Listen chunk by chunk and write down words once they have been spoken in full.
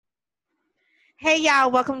Hey y'all,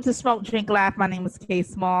 welcome to Smoke Drink Laugh. My name is Kay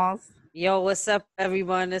Smalls. Yo, what's up,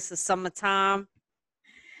 everyone? This is summertime.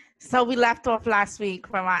 So we left off last week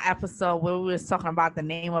from our episode where we was talking about the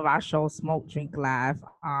name of our show, Smoke Drink Laugh.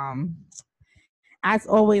 As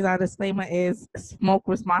always, our disclaimer is smoke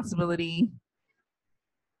responsibly.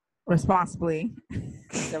 The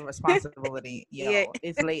responsibility. Yeah, Yo,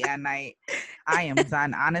 it's late at night. I am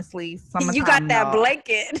done. Honestly, you got summertime, that no.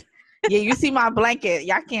 blanket. Yeah, you see my blanket.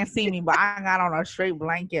 Y'all can't see me, but I got on a straight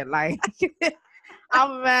blanket. Like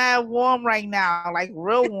I'm mad warm right now, like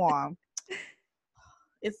real warm.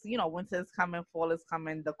 It's winter is coming, fall is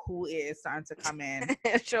coming, the cool air is starting to come in.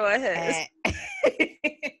 Sure is. And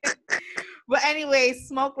but anyway,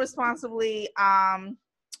 smoke responsibly.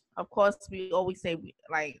 Of course, we always say we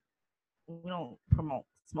don't promote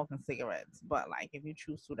smoking cigarettes, but like if you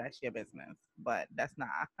choose to, that's your business. But that's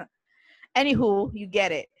not. Anywho, you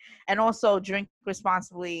get it. And also drink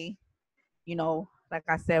responsibly. Like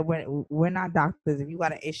I said, we're not doctors. If you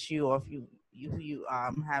got an issue or if you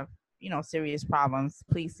have serious problems,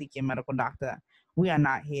 please seek your medical doctor. We are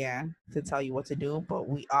not here to tell you what to do, but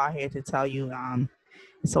we are here to tell you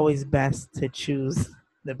it's always best to choose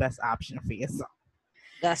the best option for yourself.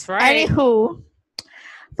 That's right. Anywho,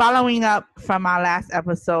 following up from our last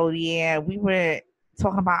episode, yeah, we were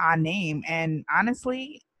talking about our name, and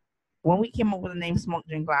honestly, when we came up with the name Smoke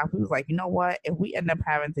Drink Laugh, we was like, you know what? If we end up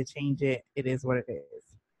having to change it, it is what it is.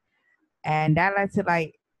 And that led to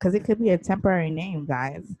because it could be a temporary name,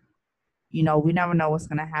 guys. We never know what's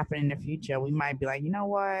gonna happen in the future. We might be like, you know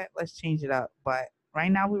what? Let's change it up. But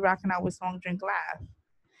right now, we're rocking out with Smoke Drink Laugh.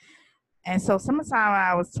 And so, summertime,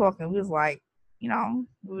 I was talking. We was like, we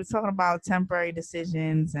were talking about temporary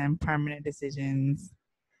decisions and permanent decisions.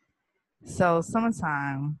 So,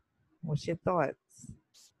 summertime, what's your thoughts?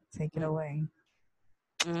 Take it away.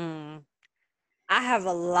 Mm. I have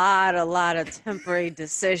a lot of temporary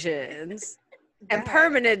decisions and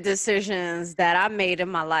permanent decisions that I made in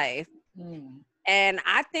my life. And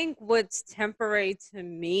I think what's temporary to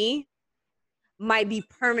me might be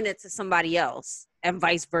permanent to somebody else and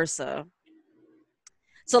vice versa.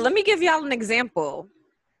 So let me give y'all an example.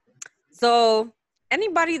 So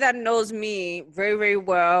anybody that knows me very, very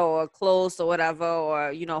well or close or whatever,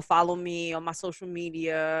 or, follow me on my social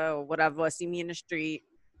media or whatever, see me in the street,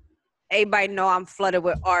 everybody know I'm flooded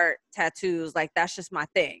with art, tattoos. Like, that's just my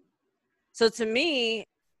thing. So to me,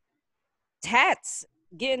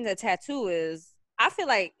 getting a tattoo I feel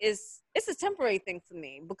like it's a temporary thing for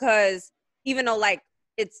me, because even though like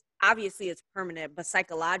it's permanent, but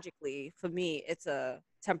psychologically for me, it's a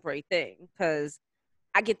temporary thing because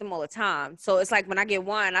I get them all the time. So it's like when I get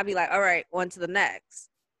one, I'll be like, all right, on to the next.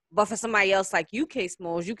 But for somebody else like you, Case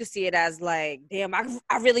Smalls, you could see it as like, damn,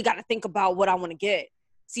 I really got to think about what I want to get.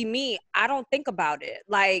 See, me, I don't think about it.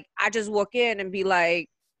 Like, I just walk in and be like,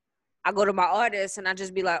 I go to my artist and I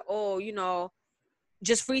just be like, oh,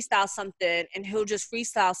 just freestyle something, and he'll just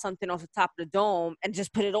freestyle something off the top of the dome and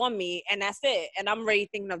just put it on me, and that's it. And I'm already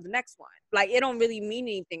thinking of the next one. Like, it don't really mean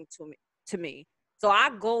anything to me. So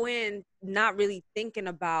I go in not really thinking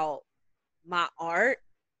about my art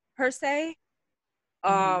per se.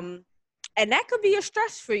 And that could be a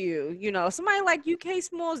stretch for you. Somebody like UK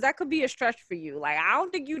Smalls, that could be a stretch for you. Like, I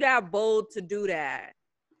don't think you that bold to do that.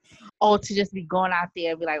 Or to just be going out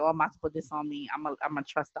there and be like, oh, I'm about to put this on me. I'm gonna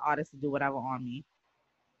trust the artist to do whatever on me.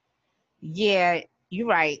 Yeah, you're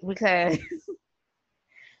right, because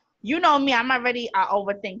you know me, I'm already an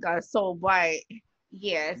overthinker. So, but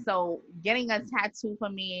yeah, so getting a tattoo for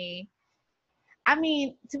me, I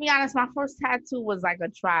mean, to be honest, my first tattoo was like a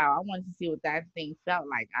trial. I wanted to see what that thing felt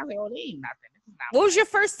like. I was like, oh, there ain't nothing. This is not what was your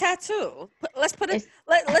first tattoo? Let's put it.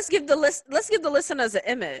 Let's give the listeners an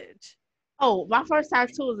image. Oh, my first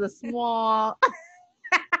tattoo was a small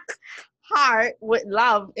heart with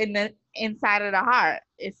love in the inside of the heart.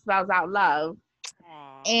 It spells out love.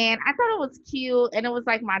 And I thought it was cute, and it was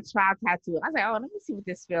like my trial tattoo. I was like, oh, let me see what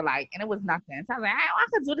this feel like. And it was nothing. So I was like, I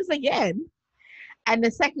could do this again. And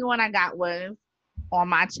the second one I got was on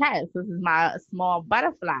my chest. This is my small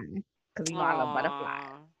butterfly, because I love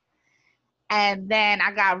butterflies. And then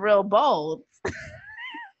I got real bold.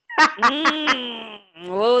 What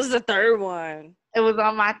was the third one? It was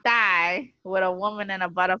on my thigh with a woman and a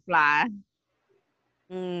butterfly.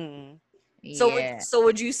 Yeah. So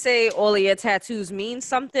would you say all of your tattoos mean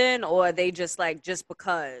something, or are they just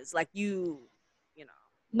because like you know?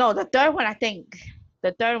 No, the third one I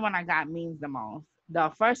got means the most.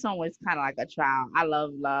 The first one was kind of like a trial. I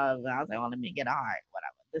love love, and I was like, well, let me get a heart,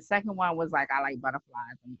 whatever. The second one was like, I like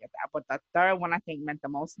butterflies, let me get that. But the third one I think meant the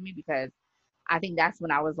most to me, because I think that's when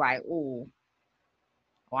I was like, ooh,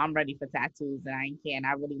 well, I'm ready for tattoos and I ain't care. And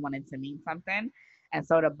I really wanted to mean something. And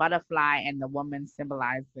so the butterfly and the woman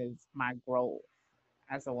symbolizes my growth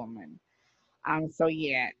as a woman. So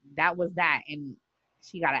yeah, that was that. And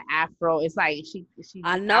she got an afro. It's like she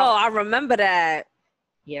I just know. out. I remember that.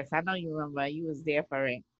 Yes, I know you remember. You was there for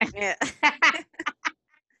it. Yeah.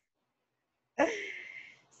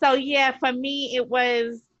 So yeah, for me it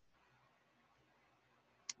was.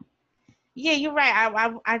 Yeah, you're right.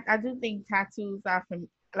 I do think tattoos are from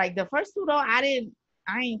like the first two though. I didn't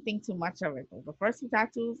think too much of it though. The first two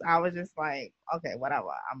tattoos, I was just like, okay, whatever.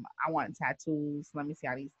 I want tattoos. Let me see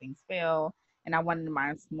how these things feel. And I wanted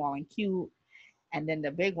mine small and cute. And then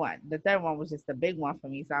the big one, the third one was just the big one for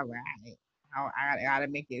me. So I was like, I gotta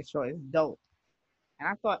make it sure it's dope.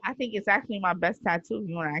 And I think it's actually my best tattoo. If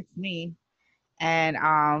you want to ask me. And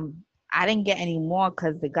I didn't get any more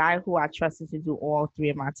because the guy who I trusted to do all three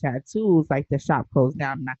of my tattoos, like the shop closed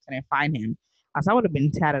down and I couldn't find him. So I would have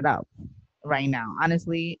been tatted up right now.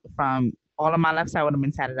 Honestly, from all of my left side would have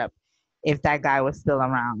been tatted up if that guy was still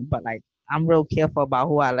around. But like I'm real careful about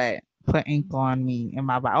who I let put ink on me in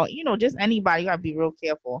my body. Or, just anybody, you gotta be real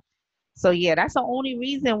careful. So yeah, that's the only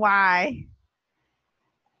reason why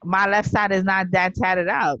my left side is not that tatted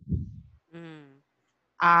up. Mm.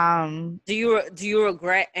 Um Do you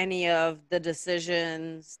regret any of the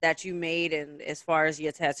decisions that you made in as far as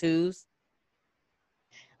your tattoos?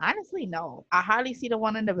 Honestly, no. I hardly see the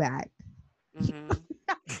one in the back. Mm-hmm.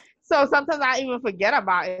 So sometimes I even forget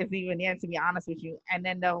about it's even there, to be honest with you. And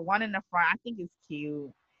then the one in the front, I think it's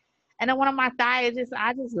cute. And then one of my thighs,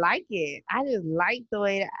 I just like it. I just like the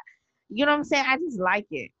way that, you know what I'm saying? I just like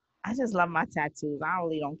it. I just love my tattoos. I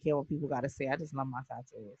really don't care what people got to say. I just love my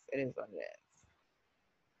tattoos. It is what it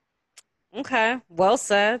is. Okay, well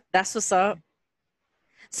said. That's what's up. What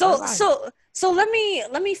So about you? so so let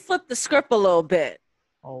me flip the script a little bit.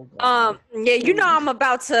 Oh God. Yeah, I'm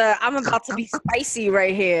about to be spicy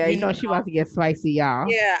right here. You know she about to get spicy, y'all.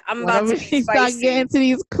 Yeah, I'm about Whenever to be she start getting spicy. to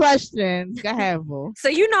these questions, go ahead, boo. So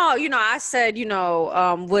I said,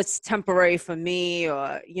 what's temporary for me,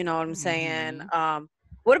 or you know what I'm saying. Mm-hmm.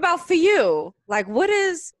 What about for you? Like, what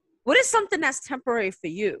is something that's temporary for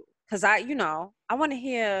you? Because I want to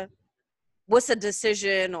hear what's a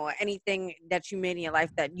decision or anything that you made in your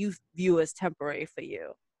life that you view as temporary for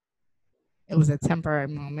you. It was a temporary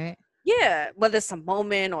moment. Yeah, whether it's a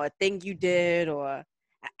moment or a thing you did or an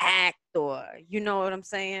act or you know what I'm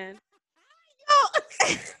saying.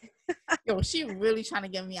 Yo, she really trying to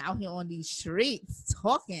get me out here on these streets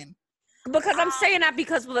talking. Because I'm saying that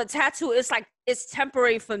because with a tattoo, it's like it's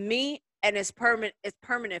temporary for me and it's permanent. It's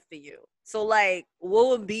permanent for you. So like, what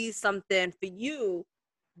would be something for you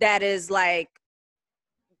that is like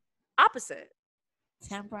opposite?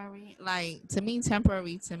 Temporary, like to me,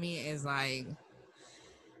 temporary to me is like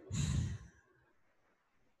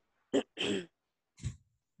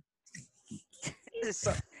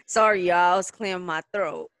So, sorry, y'all. I was clearing my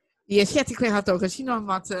throat. yeah, she had to clear her throat because she know I'm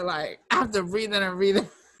about to like I have to breathe in and breathe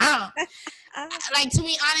out. Like to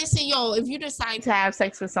be honest, yo, if you decide to have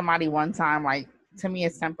sex with somebody one time, like to me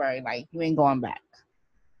it's temporary. Like you ain't going back.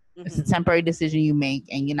 It's a temporary decision you make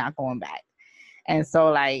and you're not going back. And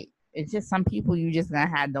so like it's just some people you just gonna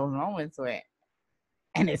have those moments with.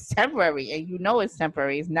 And it's temporary and it's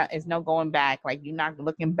temporary. It's no going back. Like you're not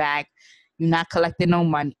looking back, you're not collecting no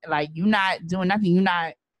money, like you're not doing nothing. You're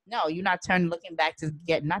not turning looking back to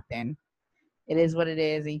get nothing. It is what it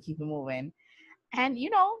is and you keep it moving. And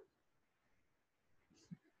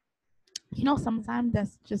sometimes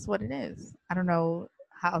that's just what it is. I don't know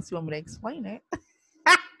how else you want me to explain it.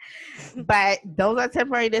 But those are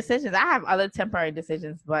temporary decisions. I have other temporary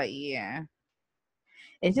decisions, but yeah.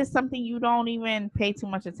 It's just something you don't even pay too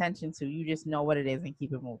much attention to. You just know what it is and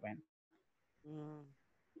keep it moving. Mm.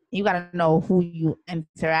 You gotta know who you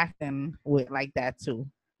interacting with like that too.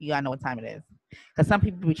 You gotta know what time it is. Because some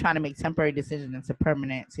people be trying to make temporary decisions into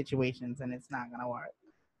permanent situations and it's not gonna work.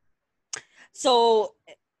 So,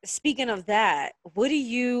 speaking of that, what do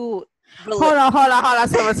you? Hold on,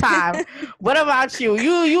 summertime. What about you?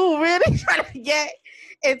 You really trying to get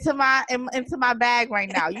into my bag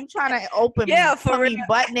right now. You trying to open Yeah, me, for put real. me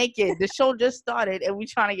butt naked. The show just started and we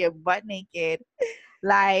trying to get butt naked.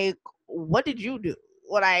 Like, what did you do?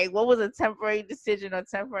 What was a temporary decision or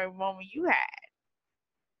temporary moment you had?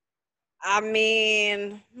 I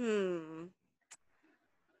mean,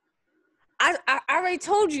 I already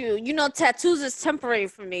told you, tattoos is temporary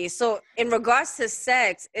for me. So in regards to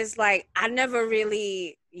sex, it's like I never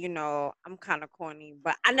really, I'm kind of corny,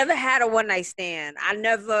 but I never had a one night stand.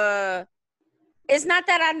 It's not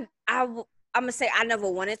that I'm gonna say I never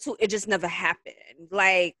wanted to. It just never happened.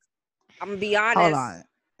 Like, I'm gonna be Hold honest. on.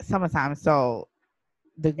 Summertime. So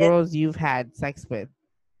the girls you've had sex with,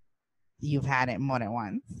 you've had it more than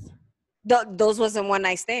once. Those wasn't one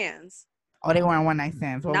night stands. Oh, they weren't one night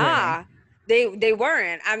stands. What Nah, they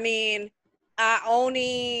weren't. I mean,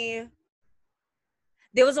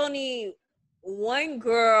 there was only one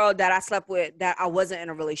girl that I slept with that I wasn't in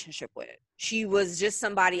a relationship with. She was just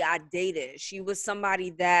somebody I dated. She was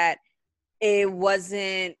somebody that she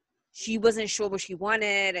wasn't sure what she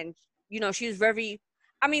wanted. And, she was we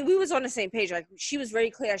was on the same page. Like, she was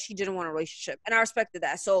very clear she didn't want a relationship. And I respected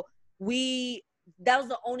that. So that was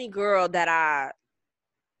the only girl that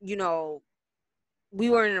we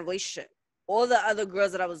were in a relationship. All the other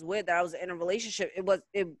girls that I was with, that I was in a relationship,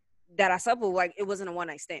 that I slept with, like, it wasn't a one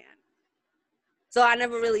night stand. So I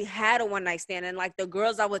never really had a one night stand. And like the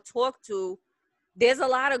girls I would talk to, there's a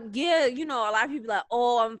lot of a lot of people like,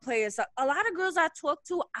 oh, I'm playing. So a lot of girls I talk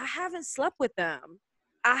to, I haven't slept with them.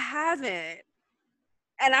 I haven't.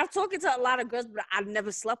 And I've talked to a lot of girls, but I've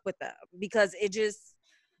never slept with them because it just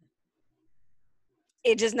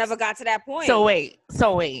never got to that point. So wait.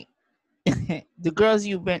 all the girls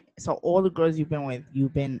you've been with,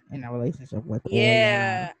 you've been in a relationship with.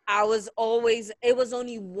 Yeah, it was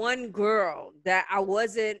only one girl that I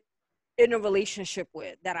wasn't in a relationship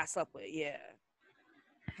with that I slept with. Yeah.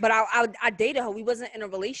 But I dated her. We wasn't in a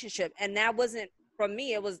relationship. And that wasn't from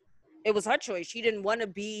me. It was her choice. She didn't want to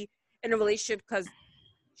be in a relationship because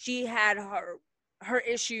she had her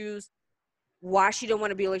issues, why she didn't want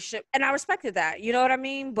to be in a relationship. And I respected that. You know what I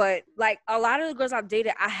mean? But like a lot of the girls I've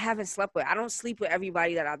dated, I haven't slept with. I don't sleep with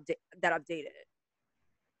everybody that I've dated.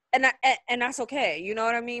 And that's okay. You know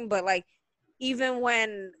what I mean? But like, even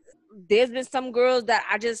when there's been some girls that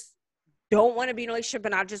I just don't want to be in a relationship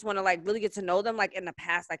and I just want to like really get to know them, like in the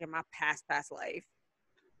past, like in my past life,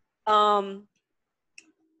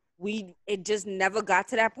 it just never got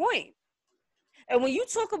to that point. And when you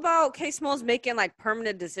talk about K Smalls making like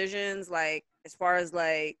permanent decisions, like as far as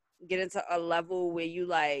like getting to a level where you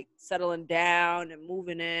like settling down and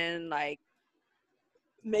moving in, like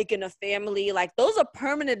making a family, like those are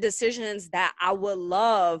permanent decisions that I would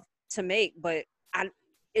love to make, but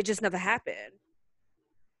it just never happened.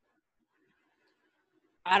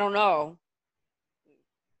 I don't know.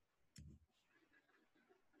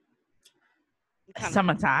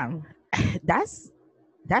 Summertime. That's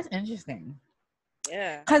interesting.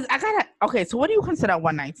 Yeah. Cause so what do you consider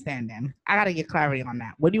one night stand then? I gotta get clarity on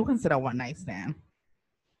that. What do you consider one night stand?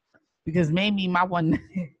 Because maybe my one,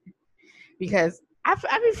 because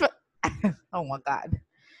oh my God,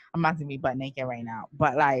 I'm about to be butt naked right now.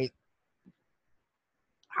 But like,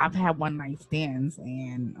 I've had one night stands,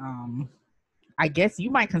 and I guess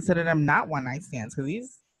you might consider them not one night stands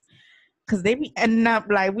because they be ending up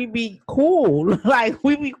like we be cool, like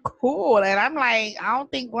we be cool, and I'm like, I don't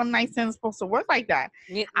think one night stand is supposed to work like that.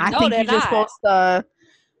 I think you're just supposed to,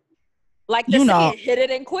 like, hit it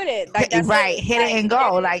and quit it, like that's right, it. hit like, it and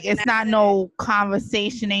go. Like it's not no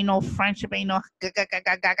conversation, ain't no friendship, ain't no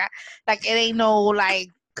like it ain't no like.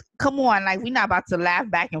 Come on, like we're not about to laugh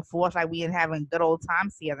back and forth like we ain't having good old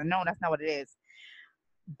times together. No, that's not what it is.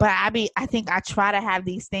 But I think I try to have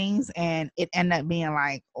these things and it end up being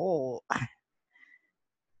like, oh,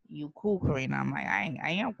 you cool, Karina. I'm like, I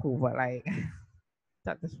am cool, but like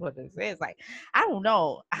that's what this is. Like, I don't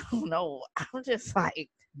know. I'm just like,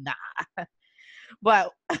 nah.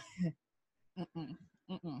 But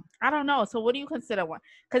I don't know. So what do you consider one?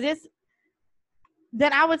 Because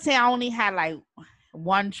then I would say I only had like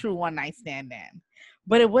one true one night stand then.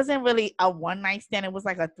 But it wasn't really a one night stand. It was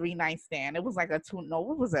like a 3 night stand. It was like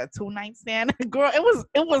what was it, a 2 night stand? Girl, it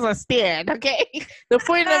was a stand, okay? The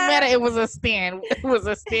point of the matter, it was a stand. It was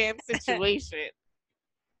a stand situation.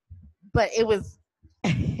 But it was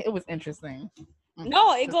interesting.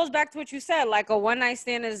 No, it goes back to what you said. Like a one night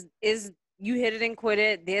stand is you hit it and quit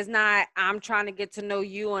it. There's not, I'm trying to get to know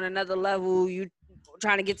you on another level. You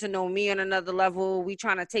trying to get to know me on another level. We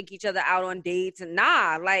trying to take each other out on dates, and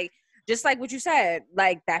like, just like what you said,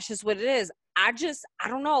 like that's just what it is. I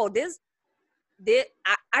don't know.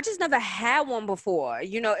 I just never had one before.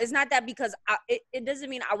 You know, it's not that because it doesn't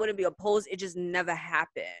mean I wouldn't be opposed. It just never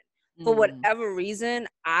happened. For whatever reason,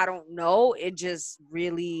 I don't know. It just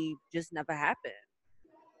really just never happened.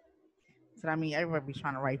 So I mean, everybody be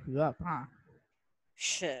trying to wipe you up, huh?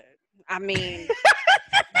 Shit. I mean,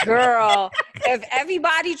 girl, if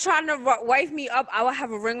everybody trying to wife me up, I would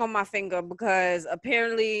have a ring on my finger because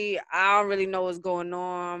apparently I don't really know what's going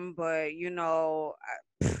on. But you know,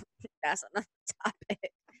 that's another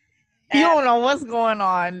topic. You don't know what's going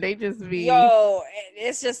on. They just be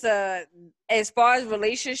it's just as far as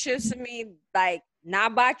relationships to me, like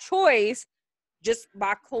not by choice, just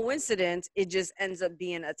by coincidence, it just ends up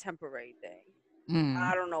being a temporary thing.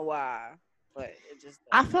 I don't know why, but it just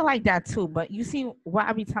I does. feel like that too. But you see, what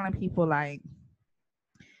I be telling people, like,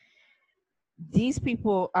 these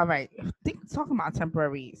people, all right, talking about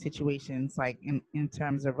temporary situations, like in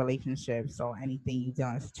terms of relationships or anything you do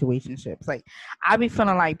in situationships, like, I be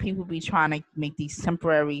feeling like people be trying to make these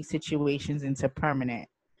temporary situations into permanent,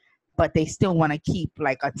 but they still want to keep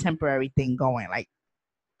like a temporary thing going. Like,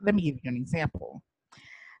 let me give you an example.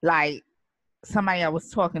 Like, somebody I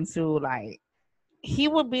was talking to, like, he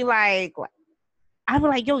would be like, I'd be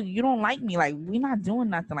like, yo, you don't like me. Like, we're not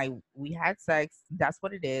doing nothing. Like, we had sex. That's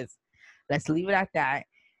what it is. Let's leave it at that.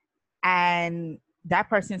 And that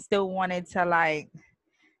person still wanted to, like,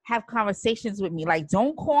 have conversations with me. Like,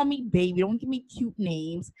 don't call me baby. Don't give me cute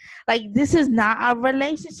names. Like, this is not a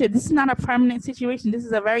relationship. This is not a permanent situation. This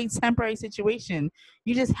is a very temporary situation.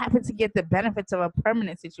 You just happen to get the benefits of a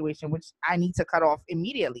permanent situation, which I need to cut off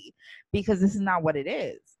immediately because this is not what it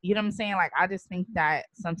is. You know what I'm saying? Like, I just think that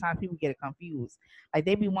sometimes people get it confused. Like,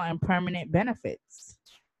 they be wanting permanent benefits.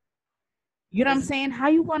 You know what I'm saying? How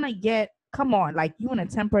you want to get, come on, like, you in a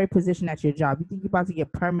temporary position at your job. You think you're about to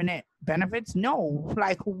get permanent benefits? No.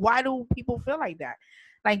 Like, why do people feel like that?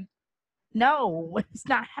 Like, no, it's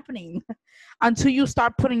not happening until you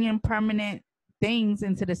start putting in permanent things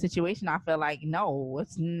into the situation. I feel like, no,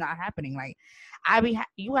 it's not happening. Like,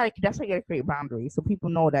 you gotta, that's why you gotta create boundaries so people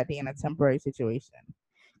know that they're in a temporary situation.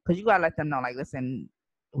 Because you gotta let them know, like, listen,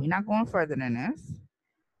 we're not going further than this.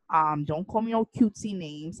 Don't call me no cutesy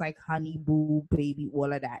names like honey, boo, baby,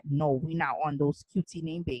 all of that. No, we not on those cutesy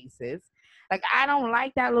name bases. Like, I don't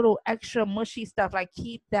like that little extra mushy stuff. Like,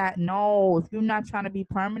 keep that. No, if you're not trying to be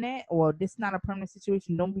permanent or this is not a permanent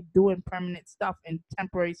situation, don't be doing permanent stuff in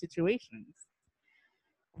temporary situations.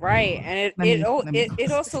 Right, and it Let it me oh, let me.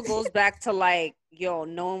 it also goes back to like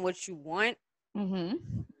knowing what you want. Mm-hmm.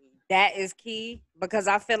 That is key because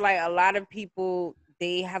I feel like a lot of people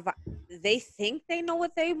they think they know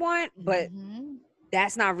what they want, but Mm-hmm.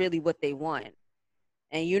 that's not really what they want.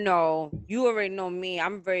 And you already know me.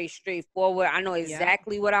 I'm very straightforward. I know Yep.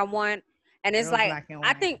 exactly what I want. And it's Real like black and I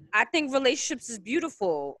white. think I think relationships is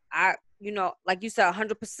beautiful. Like you said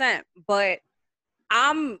 100%, but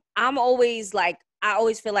I'm always like I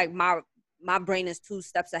always feel like my brain is two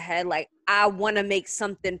steps ahead. Like I want to make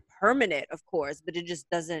something permanent, of course, but it just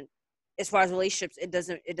doesn't. As far as relationships, it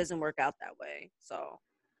doesn't work out that way. So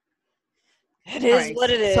it All is right.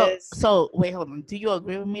 what it So is. so wait, hold on. Do you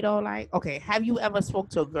agree with me though? Like, okay, have you ever spoke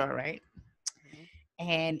to a girl, right? Mhm.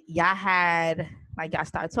 And y'all had, like, y'all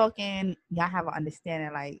start talking, y'all have an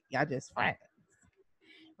understanding, like, y'all just friends,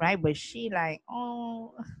 right? But she like,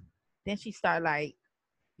 oh, then she start like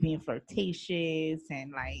being flirtatious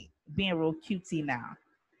and like being real cutesy now.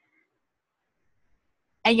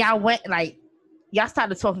 And y'all went like, y'all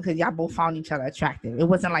started talking because y'all both found each other attractive. It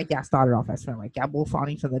wasn't like y'all started off as friends. Like, y'all both found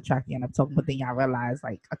each other attractive and up talking, but then y'all realized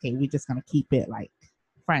like, okay, we're just gonna keep it like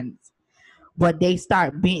friends. But they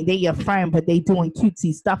start being, they your friend, but they doing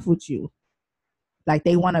cutesy stuff with you. Like,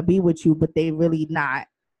 they want to be with you, but they really not.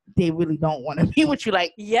 They really don't want to be with you.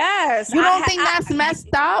 Like, Yes, you don't think that's messed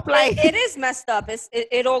up? Like, it is messed up.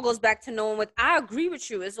 It all goes back to knowing what I agree with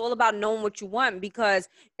you. It's all about knowing what you want because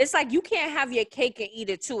it's like you can't have your cake and eat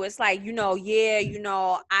it too. It's like,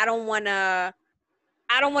 I don't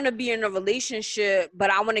wanna be in a relationship, but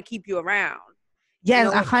I want to keep you around. You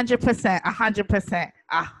yes, know, 100%, 100%,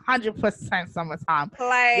 100%. Summertime,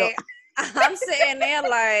 yo, like I'm sitting there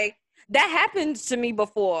like that happened to me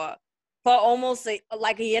before for almost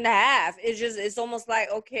like a year and a half. It's almost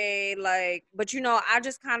like okay, like, but I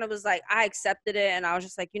just kind of was like I accepted it and I was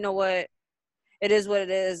just like, you know what, it is what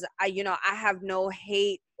it is. I have no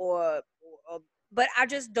hate or but I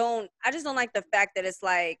just don't like the fact that it's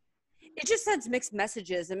like it just sends mixed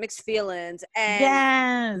messages and mixed feelings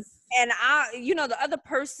yes, and the other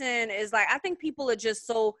person is like I think people are just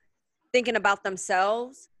so thinking about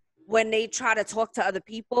themselves when they try to talk to other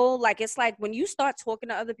people. Like it's like when you start talking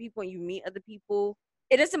to other people and you meet other people,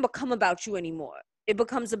 it doesn't become about you anymore. It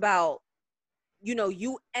becomes about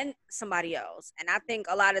you and somebody else. And I think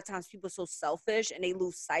a lot of times people are so selfish and they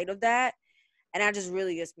lose sight of that, and that just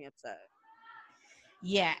really gets me upset.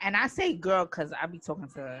 yeah. And I say girl because I be talking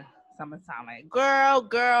to Summertime like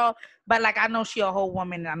girl, but like I know she a whole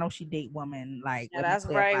woman and I know she date women. Like, Yeah, let me that's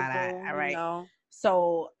right, clarify that. boo. All right.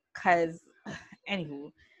 So, cause,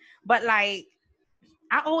 anywho, but like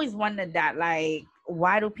I always wondered that, like,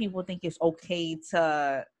 why do people think it's okay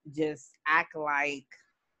to just act like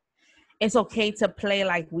it's okay to play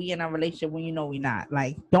like we in a relationship when you know we not?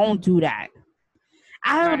 Like, don't do that.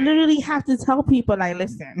 I would Right. literally have to tell people, like,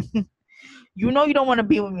 listen, You know you don't want to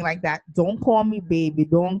be with me like that. Don't call me baby.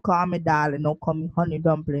 Don't call me darling. Don't call me honey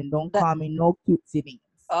dumpling. Don't call me no cute names.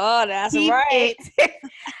 Oh, that's Keep right.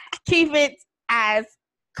 keep it as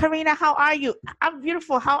Karina. How are you? I'm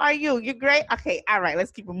beautiful. How are you? You're great. Okay, all right.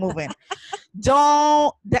 Let's keep it moving.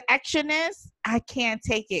 Don't the extraness. I can't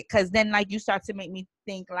take it because then like you start to make me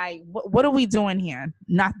think like, what are we doing here?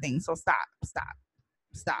 Nothing. So stop.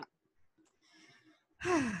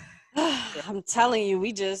 I'm telling you,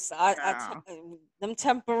 we just them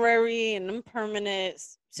temporary and them permanent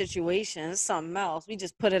situations, something else. We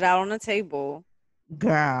just put it out on the table.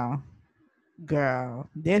 Girl,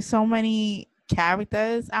 there's so many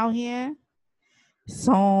characters out here,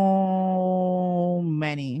 so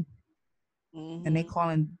many, and they come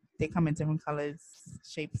in different colors,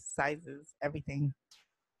 shapes, sizes, everything,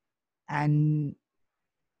 and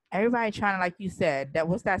everybody trying to, like you said, that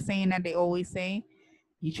what's that saying that they always say?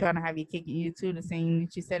 You trying to have your cake and eat it too. The saying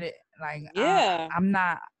that you said it like, I'm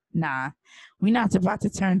not. Nah, we're not about to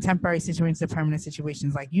turn temporary situations to permanent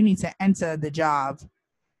situations. Like you need to enter the job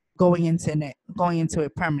going into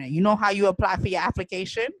it permanent. You know how you apply for your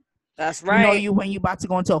application? That's right. You know when you about to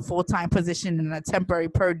go into a full-time position and a temporary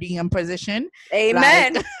per diem position.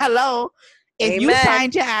 Amen. Like, hello. If you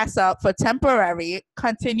signed your ass up for temporary,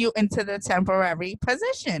 continue into the temporary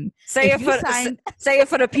position. Say it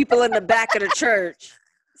for the people in the back of the church.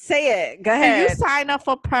 Say it. Go ahead. If you sign up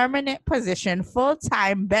for permanent position,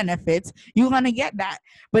 full-time benefits, you're going to get that.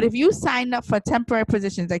 But if you sign up for temporary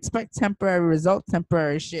positions, expect temporary results,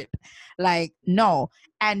 temporary shit. Like, no.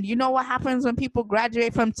 And you know what happens when people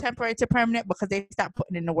graduate from temporary to permanent? Because they start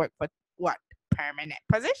putting in the work for what? Permanent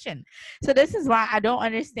position. So this is why I don't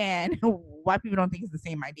understand why people don't think it's the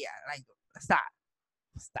same idea. Like, stop.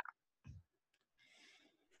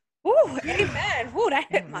 Ooh, amen. Ooh, that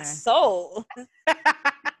hit my soul.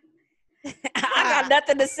 I got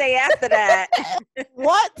nothing to say after that.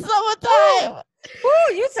 What? Summertime?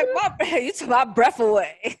 Ooh, you took my breath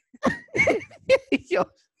away. Yo.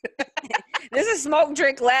 This is smoke,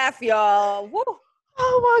 drink, laugh, y'all. Woo.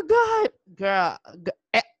 Oh my God. Girl.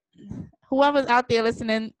 Whoever's out there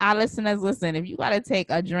listening, our listeners, listen. If you got to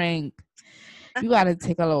take a drink, you got to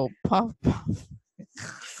take a little puff.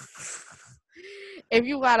 If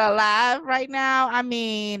you got to laugh right now, I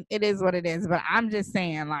mean, it is what it is. But I'm just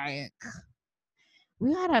saying, like,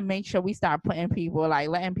 we got to make sure we start putting people, like,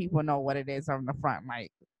 letting people know what it is on the front. Like,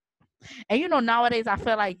 and nowadays, I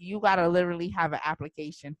feel like you got to literally have an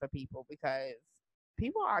application for people because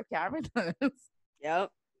people are characters.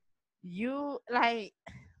 Yep. You, like,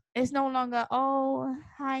 it's no longer, oh,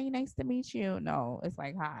 hi, nice to meet you. No, it's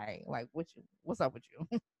like, hi, like, what's up with you?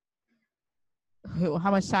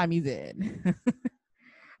 How much time you did?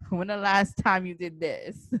 When the last time you did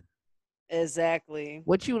this? Exactly.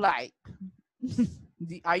 What you like?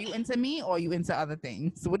 Are you into me or are you into other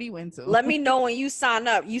things? What are you into? Let me know when you sign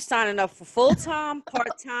up. You signing up for full-time,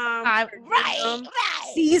 part-time, right.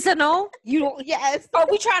 Seasonal? Yes. Are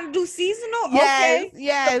we trying to do seasonal? Yes, okay.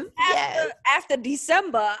 Yes. After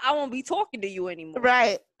December, I won't be talking to you anymore.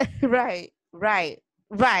 Right.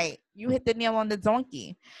 You hit the nail on the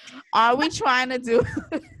donkey. Are we trying to do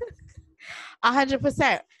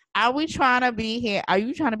 100%? Are we trying to be here? Are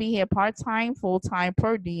you trying to be here part-time, full-time,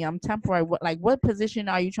 per diem, temporary? What position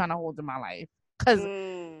are you trying to hold in my life? Because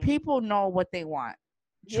people know what they want.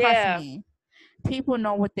 Trust me. People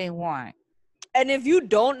know what they want. And if you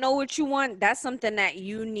don't know what you want, that's something that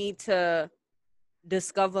you need to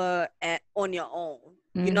discover on your own.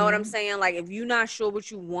 You know what I'm saying? Like, if you're not sure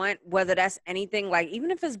what you want, whether that's anything, like,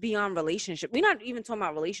 even if it's beyond relationship, we're not even talking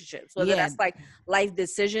about relationships, whether that's like life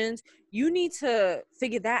decisions, you need to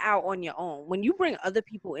figure that out on your own. When you bring other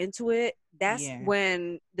people into it, that's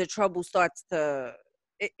when the trouble starts to,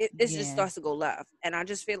 it just starts to go left. And I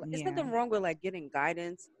just feel like there's nothing wrong with, like, getting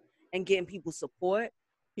guidance and getting people support.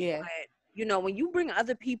 Yeah. But, when you bring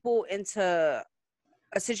other people into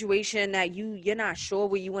a situation that you're not sure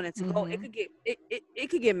where you want it to go, it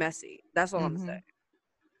could get messy. That's all I'm saying.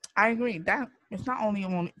 I agree. That it's not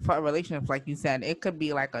only for a relationship, like you said. It could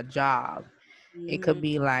be like a job. It could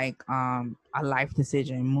be like a life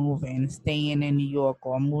decision, moving, staying in New York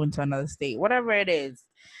or moving to another state, whatever it is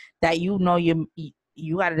that you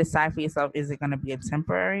got to decide for yourself. Is it going to be a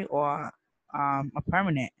temporary or a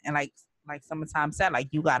permanent? And like Summertime said, like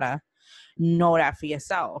you gotta know that for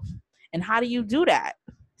yourself. And how do you do that?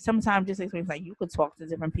 Sometimes just explains like you could talk to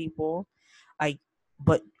different people, like,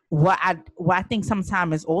 but what I think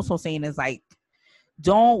sometimes is also saying is like,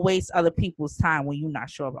 don't waste other people's time when you're not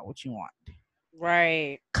sure about what you want.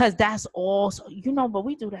 Right. Because that's also, but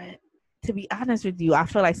we do that. To be honest with you, I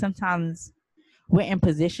feel like sometimes we're in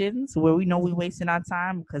positions where we know we're wasting our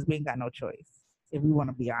time because we ain't got no choice. If we want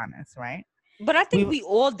to be honest, right? But I think we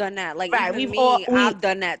all done that. Like, right, even me, I've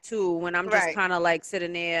done that too. When I'm just right. kind of like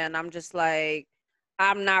sitting there and I'm just like,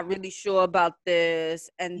 I'm not really sure about this,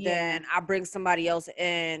 and Yeah. then I bring somebody else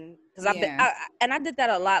in because Yeah. I did that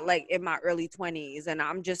a lot, like in my early 20s, and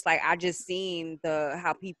I'm just like, I just seen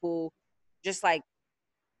how people just like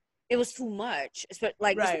it was too much,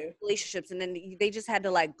 like just Right. relationships, and then they just had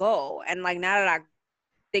to like go. And like now that I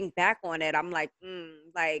think back on it, I'm like,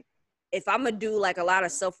 like if I'm gonna do like a lot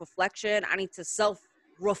of self-reflection, I need to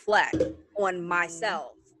self-reflect on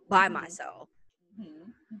myself by myself.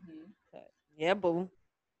 But, yeah, boo.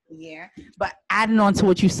 Yeah. But adding on to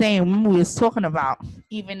what you're saying, when we was talking about,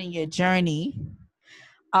 even in your journey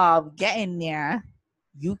of getting there,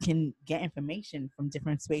 you can get information from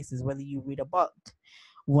different spaces, whether you read a book,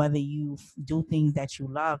 whether you do things that you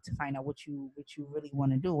love to find out what you really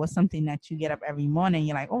want to do. What's something that you get up every morning,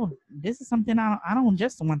 you're like, oh, this is something I don't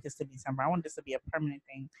just want this to be something. I want this to be a permanent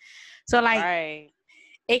thing. So like, right.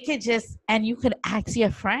 It could just, and you could ask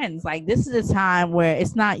your friends. Like, this is a time where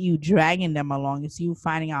it's not you dragging them along, it's you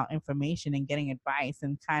finding out information and getting advice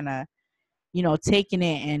and kind of, taking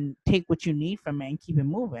it and take what you need from it and keep it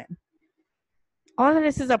moving. All of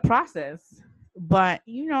this is a process, but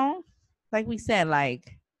like we said, like,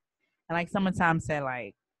 and like Summertime said,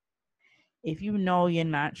 like, if you know you're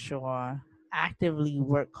not sure, actively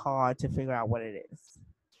work hard to figure out what it is.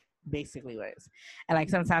 Basically what it is. And like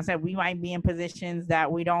sometimes said, we might be in positions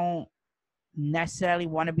that we don't necessarily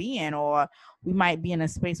want to be in, or we might be in a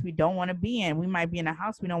space we don't want to be in. We might be in a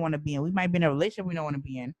house we don't want to be in. We might be in a relationship we don't want to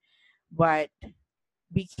be in. But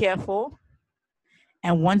be careful.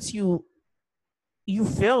 And once you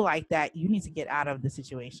feel like that, you need to get out of the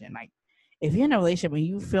situation. Like, if you're in a relationship and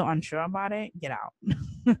you feel unsure about it, get out.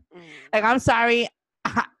 Like, I'm sorry,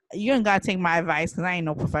 you ain't gotta take my advice because I ain't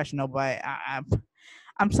no professional, but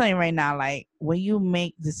I'm telling you right now, like, when you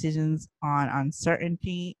make decisions on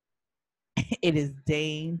uncertainty, it is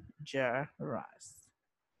dangerous.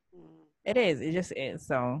 It is. It just is.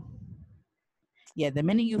 So, yeah, the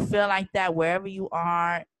minute you feel like that, wherever you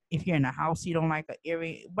are, if you're in a house you don't like, an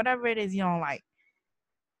area, whatever it is you don't like,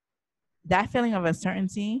 that feeling of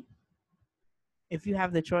uncertainty, if you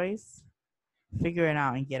have the choice, figure it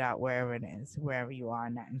out and get out wherever it is, wherever you are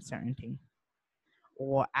in that uncertainty,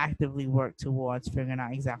 or actively work towards figuring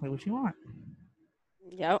out exactly what you want.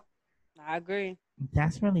 Yep, I agree.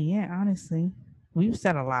 That's really it, honestly. We've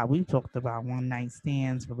said a lot. We've talked about one night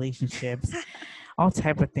stands, relationships, all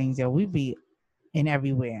type of things. Yo, we be in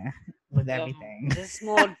everywhere with everything.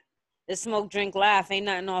 This smoke, drink, laugh ain't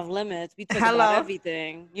nothing off limits. We talk about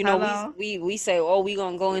everything. We say, oh, we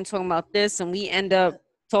gonna go and talk about this, and we end up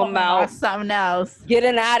talking about something else.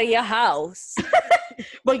 Getting out of your house.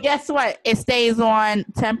 But guess what? It stays on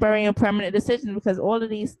temporary and permanent decisions, because all of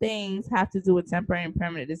these things have to do with temporary and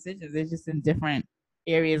permanent decisions. It's just in different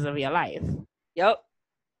areas of your life. Yep.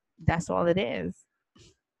 That's all it is.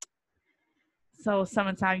 So,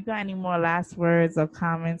 Summertime, you got any more last words or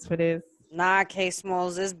comments for this? Nah, K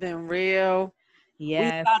Smalls, it's been real.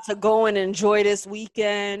 Yes. We about to go and enjoy this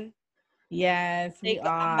weekend. Yes, we are.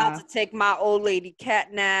 I'm about to take my old lady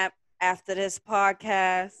cat nap after this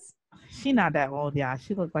podcast. She not that old, y'all.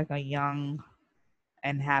 She looks like a young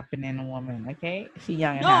and happening woman, okay? She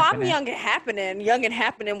young and happening. No, I'm young and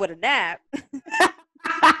happening with a nap.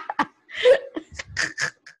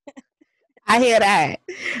 I hear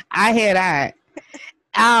that.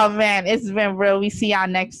 Oh, man, it's been real. We see y'all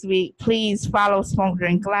next week. Please follow Smoke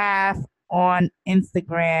Drink Laugh on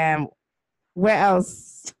Instagram. Where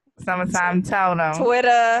else? Summertime, tell them.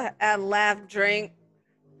 Twitter at Laugh Drink.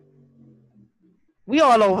 We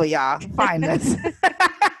all over, y'all. Find us.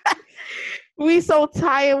 We so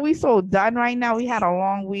tired. We so done right now. We had a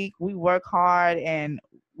long week. We work hard, and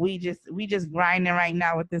we just grinding right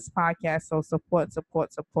now with this podcast. So support.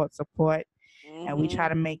 Mm-hmm. And we try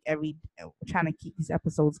to trying to keep these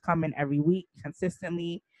episodes coming every week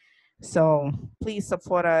consistently. So please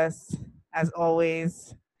support us. As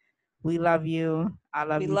always, we love you. I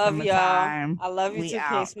love you. We love y'all. I love you too,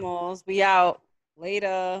 K Smalls. We out.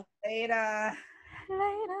 Later. Later.